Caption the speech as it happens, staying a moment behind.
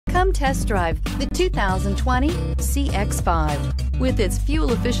Come test drive the 2020 CX-5. With its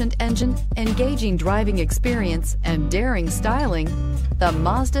fuel-efficient engine, engaging driving experience, and daring styling, the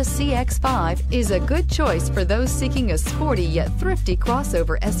Mazda CX-5 is a good choice for those seeking a sporty yet thrifty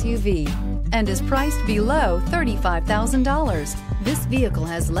crossover SUV and is priced below $35,000. This vehicle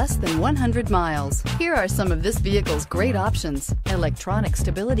has less than 100 miles. Here are some of this vehicle's great options: electronic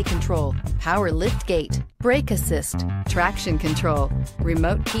stability control, power liftgate, brake assist, traction control,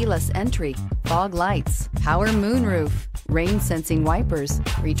 remote keyless entry, fog lights, power moonroof, rain sensing wipers,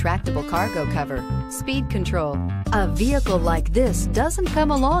 retractable cargo cover, speed control. A vehicle like this doesn't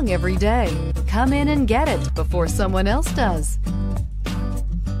come along every day. Come in and get it before someone else does.